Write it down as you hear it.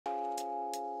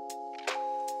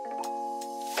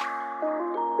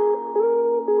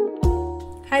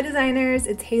Hi designers,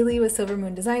 it's Haley with Silver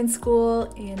Moon Design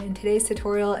School, and in today's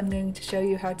tutorial I'm going to show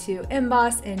you how to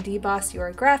emboss and deboss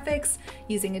your graphics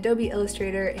using Adobe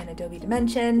Illustrator and Adobe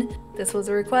Dimension. This was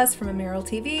a request from Amiral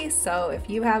TV, so if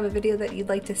you have a video that you'd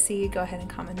like to see, go ahead and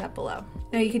comment that below.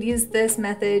 Now you could use this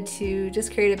method to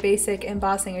just create a basic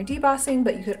embossing or debossing,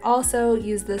 but you could also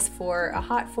use this for a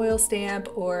hot foil stamp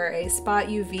or a spot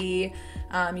UV.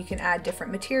 You can add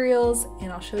different materials,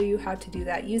 and I'll show you how to do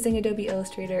that using Adobe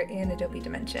Illustrator and Adobe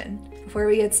Dimension. Before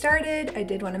we get started, I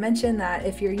did want to mention that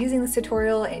if you're using this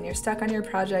tutorial and you're stuck on your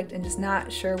project and just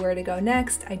not sure where to go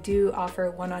next, I do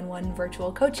offer one-on-one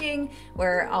virtual coaching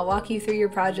where I'll walk you through your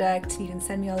project. You can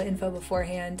send me all the info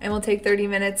beforehand, and we'll take 30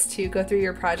 minutes to go through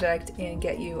your project and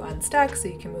get you unstuck so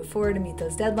you can move forward and meet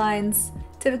those deadlines.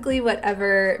 Typically,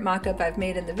 whatever mock-up I've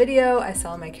made in the video, I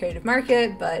sell in my Creative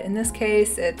Market, but in this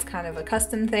case, it's kind of a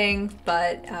custom thing.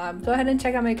 But go ahead and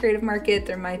check out my Creative Market.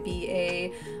 There might be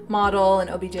a model, an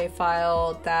OBJ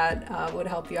file that would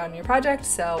help you on your project,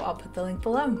 so I'll put the link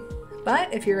below.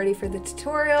 But if you're ready for the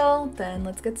tutorial, then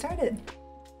let's get started.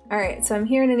 All right, so I'm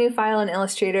here in a new file in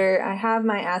Illustrator. I have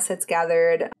my assets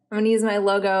gathered. I'm going to use my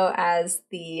logo as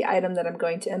the item that I'm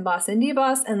going to emboss and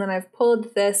deboss, and then I've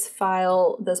pulled this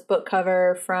file, this book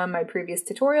cover, from my previous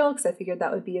tutorial because I figured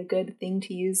that would be a good thing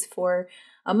to use for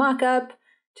a mock-up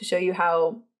to show you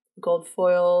how gold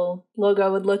foil logo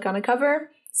would look on a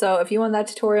cover. So if you want that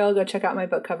tutorial, go check out my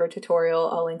book cover tutorial.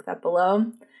 I'll link that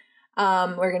below.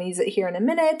 We're going to use it here in a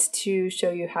minute to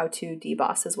show you how to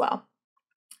deboss as well.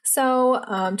 So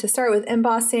to start with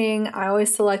embossing, I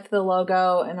always select the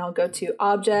logo and I'll go to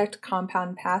Object,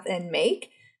 Compound Path, and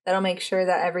Make. That'll make sure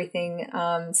that everything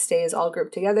stays all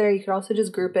grouped together. You could also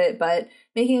just group it, but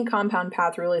making a compound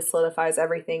path really solidifies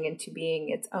everything into being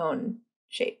its own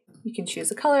shape. You can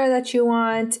choose a color that you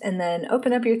want and then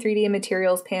open up your 3D and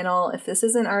Materials panel. If this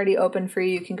isn't already open for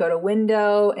you, you can go to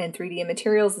Window, and 3D and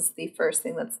Materials is the first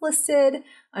thing that's listed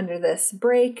under this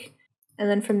break. And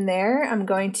then from there, I'm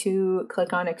going to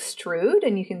click on Extrude,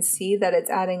 and you can see that it's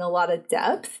adding a lot of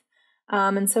depth.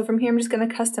 And so from here, I'm just going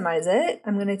to customize it.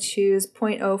 I'm going to choose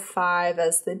 0.05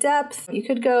 as the depth. You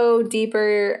could go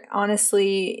deeper.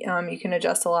 Honestly, you can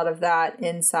adjust a lot of that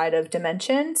inside of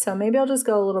Dimension. So maybe I'll just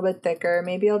go a little bit thicker.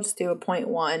 Maybe I'll just do a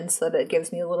 0.1 so that it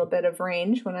gives me a little bit of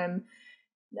range when I'm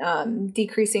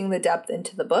decreasing the depth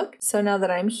into the book. So now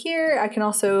that I'm here, I can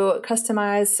also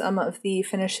customize some of the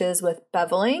finishes with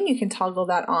beveling. You can toggle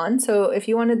that on. So if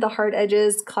you wanted the hard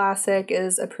edges, classic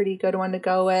is a pretty good one to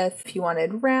go with. If you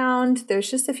wanted round, there's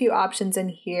just a few options in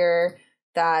here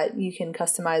that you can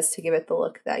customize to give it the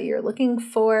look that you're looking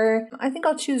for. I think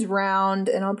I'll choose round,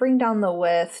 and I'll bring down the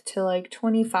width to like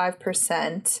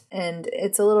 25%. And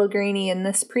it's a little grainy in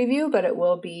this preview, but it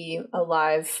will be a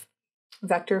live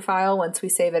vector file once we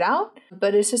save it out,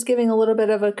 but it's just giving a little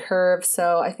bit of a curve,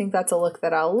 so I think that's a look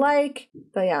that I'll like.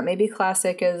 But yeah, maybe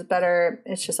classic is better.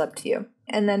 It's just up to you.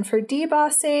 And then for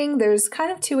debossing, there's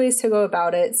kind of two ways to go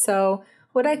about it. So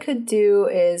what I could do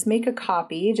is make a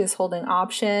copy, just holding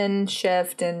Option,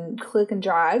 Shift, and click and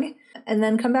drag, and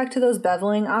then come back to those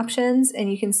beveling options,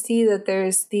 and you can see that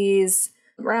there's these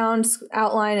round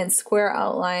outline and square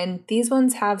outline. These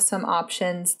ones have some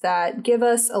options that give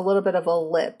us a little bit of a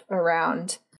lip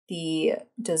around the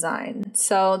design.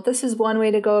 So this is one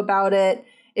way to go about it.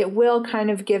 It will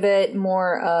kind of give it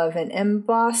more of an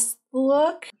embossed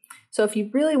look. So if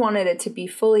you really wanted it to be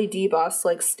fully debossed,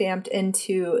 like stamped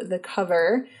into the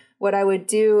cover, what I would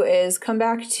do is come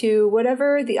back to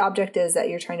whatever the object is that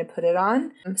you're trying to put it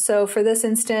on. So for this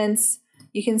instance,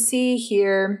 you can see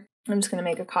here, I'm just going to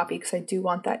make a copy because I do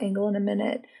want that angle in a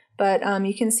minute. But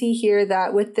you can see here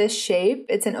that with this shape,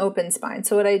 it's an open spine.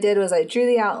 So what I did was I drew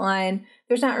the outline.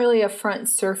 There's not really a front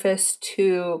surface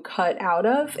to cut out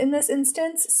of in this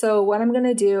instance. So what I'm going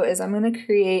to do is I'm going to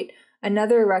create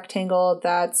another rectangle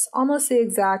that's almost the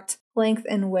exact length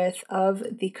and width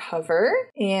of the cover.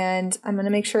 And I'm going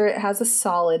to make sure it has a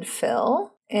solid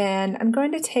fill. And I'm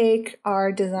going to take our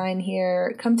design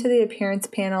here, come to the Appearance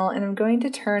panel, and I'm going to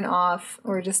turn off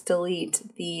or just delete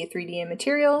the 3D and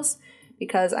Materials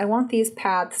because I want these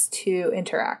paths to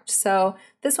interact. So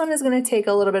this one is going to take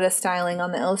a little bit of styling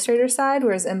on the Illustrator side,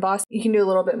 whereas Emboss, you can do a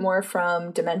little bit more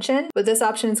from Dimension, but this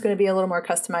option is going to be a little more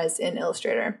customized in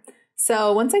Illustrator.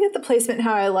 So once I get the placement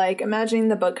how I like, imagining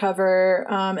the book cover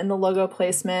and the logo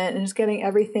placement and just getting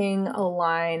everything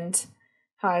aligned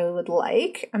how I would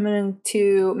like, I'm going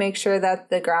to make sure that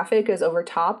the graphic is over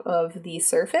top of the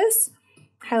surface.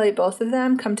 Highlight both of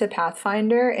them, come to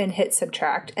Pathfinder, and hit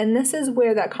Subtract. And this is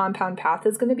where that compound path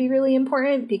is going to be really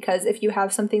important, because if you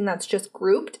have something that's just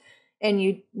grouped and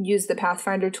you use the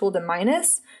Pathfinder tool to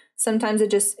minus, sometimes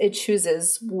it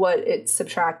chooses what it's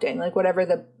subtracting, like whatever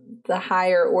the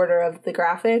higher order of the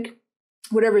graphic,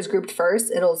 whatever's grouped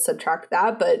first, it'll subtract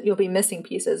that, but you'll be missing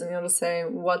pieces and you'll just say,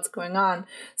 what's going on?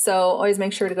 So always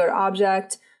make sure to go to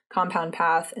Object, Compound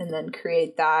Path, and then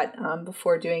create that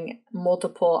before doing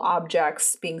multiple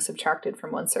objects being subtracted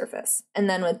from one surface. And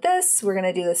then with this, we're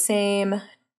going to do the same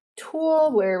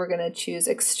tool where we're going to choose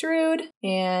Extrude,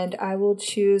 and I will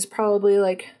choose probably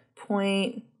like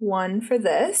 0.1 for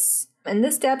this. And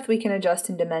this depth we can adjust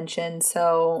in Dimension,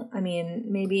 so I mean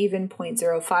maybe even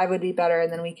 0.05 would be better,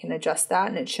 and then we can adjust that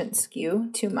and it shouldn't skew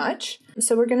too much.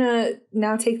 So we're gonna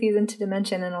now take these into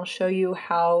Dimension and I'll show you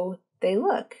how they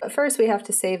look. But first we have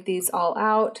to save these all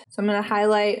out. So I'm gonna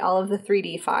highlight all of the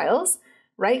 3D files,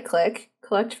 right click,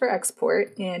 Collect for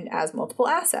Export, and As Multiple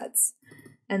Assets.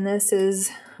 And this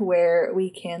is where we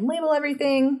can label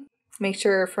everything. Make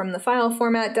sure from the file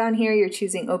format down here, you're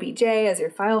choosing OBJ as your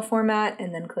file format,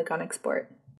 and then click on Export.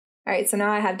 All right, so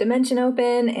now I have Dimension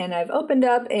open, and I've opened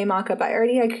up a mockup I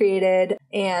already had created,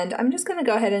 and I'm just gonna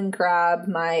go ahead and grab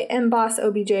my Emboss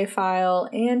OBJ file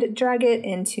and drag it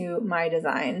into my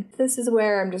design. This is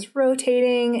where I'm just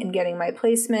rotating and getting my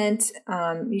placement.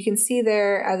 You can see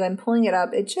there, as I'm pulling it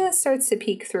up, it just starts to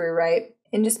peek through, right?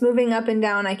 And just moving up and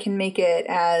down, I can make it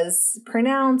as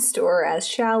pronounced or as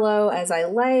shallow as I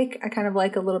like. I kind of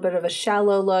like a little bit of a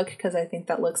shallow look because I think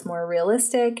that looks more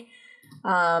realistic.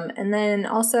 And then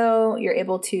also you're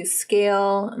able to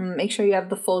scale, make sure you have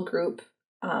the full group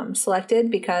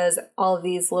selected, because all of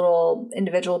these little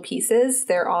individual pieces,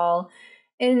 they're all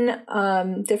in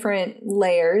different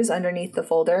layers underneath the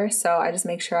folder. So I just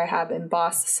make sure I have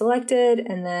Emboss selected,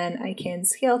 and then I can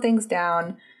scale things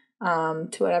down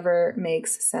to whatever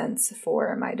makes sense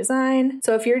for my design.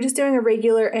 So if you're just doing a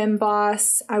regular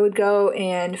emboss, I would go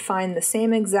and find the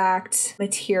same exact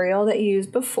material that you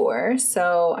used before.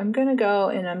 So I'm gonna go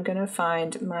and I'm gonna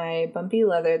find my bumpy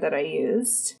leather that I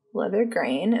used, leather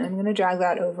grain, and I'm gonna drag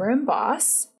that over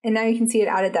Emboss. And now you can see it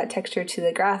added that texture to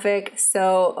the graphic.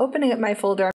 So opening up my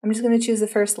folder, I'm just gonna choose the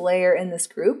first layer in this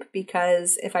group,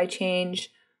 because if I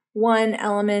change one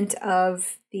element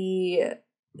of the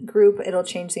group, it'll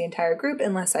change the entire group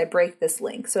unless I break this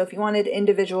link. So if you wanted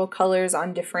individual colors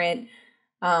on different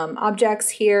objects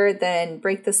here, then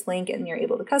break this link and you're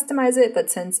able to customize it. But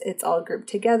since it's all grouped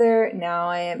together, now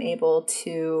I am able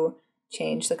to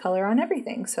change the color on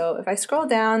everything. So if I scroll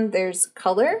down, there's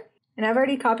color, and I've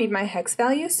already copied my hex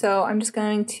value. So I'm just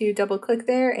going to double click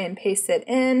there and paste it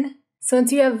in. So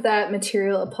once you have that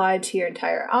material applied to your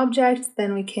entire object,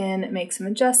 then we can make some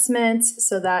adjustments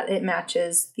so that it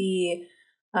matches the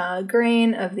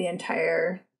grain of the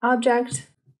entire object.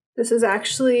 This is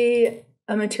actually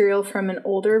a material from an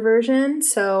older version,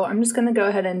 so I'm just going to go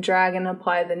ahead and drag and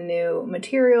apply the new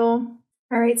material.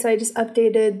 All right, so I just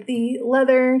updated the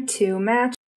leather to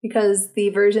match, because the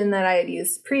version that I had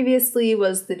used previously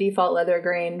was the default leather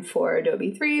grain for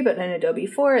Adobe 3, but in Adobe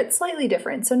 4 it's slightly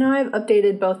different. So now I've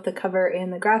updated both the cover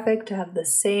and the graphic to have the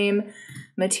same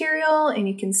material, and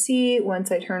you can see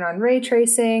once I turn on ray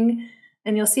tracing,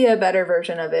 and you'll see a better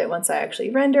version of it once I actually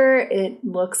render, it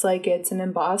looks like it's an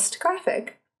embossed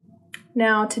graphic.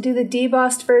 Now to do the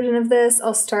debossed version of this,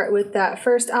 I'll start with that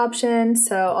first option.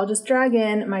 So I'll just drag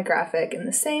in my graphic in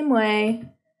the same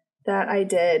way that I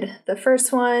did the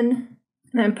first one.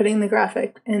 And I'm putting the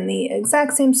graphic in the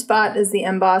exact same spot as the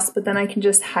emboss, but then I can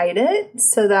just hide it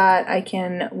so that I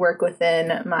can work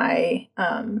within my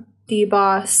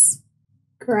deboss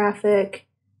graphic.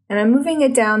 And I'm moving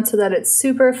it down so that it's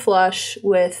super flush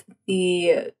with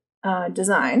the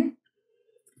design.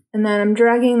 And then I'm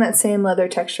dragging that same leather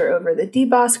texture over the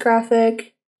deboss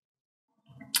graphic.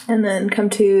 And then come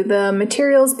to the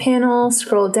materials panel,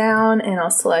 scroll down, and I'll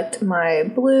select my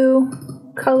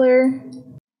blue color.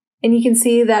 And you can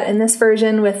see that in this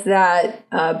version with that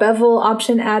bevel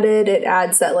option added, it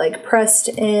adds that like pressed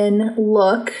in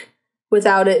look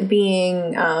without it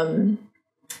being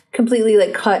completely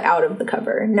like cut out of the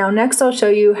cover. Now next I'll show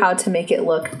you how to make it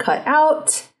look cut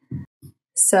out.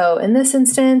 So in this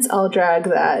instance, I'll drag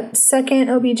that second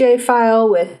OBJ file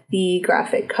with the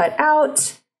graphic cut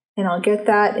out, and I'll get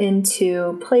that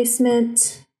into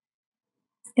placement.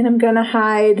 And I'm gonna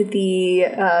hide the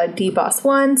deboss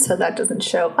one so that doesn't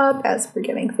show up as we're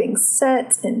getting things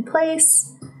set in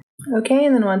place. Okay,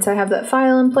 and then once I have that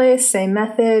file in place, same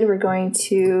method, we're going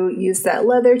to use that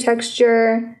leather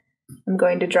texture. I'm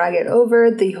going to drag it over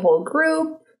the whole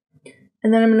group,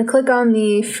 and then I'm going to click on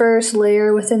the first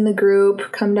layer within the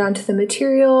group, come down to the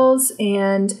materials,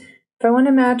 and If I want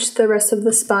to match the rest of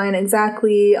the spine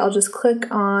exactly, I'll just click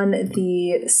on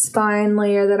the spine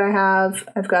layer that I have.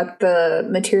 I've got the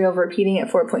material repeating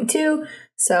at 4.2,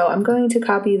 so I'm going to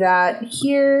copy that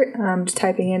here. I'm just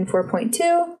typing in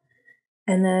 4.2,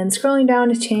 and then scrolling down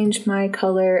to change my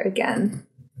color again.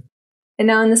 And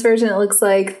now in this version, it looks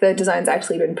like the design's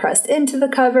actually been pressed into the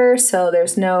cover, so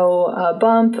there's no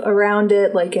bump around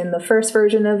it like in the first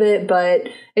version of it, but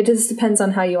it just depends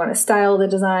on how you want to style the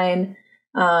design.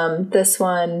 This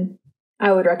one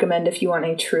I would recommend if you want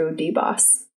a true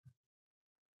deboss.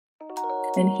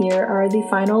 And here are the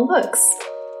final looks.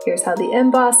 Here's how the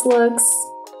emboss looks,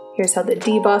 here's how the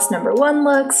deboss number 1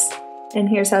 looks, and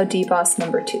here's how deboss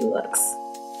number 2 looks.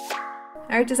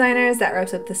 Alright designers, that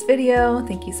wraps up this video.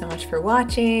 Thank you so much for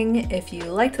watching. If you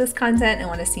liked this content and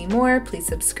want to see more, please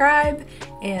subscribe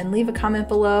and leave a comment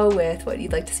below with what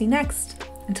you'd like to see next.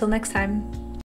 Until next time.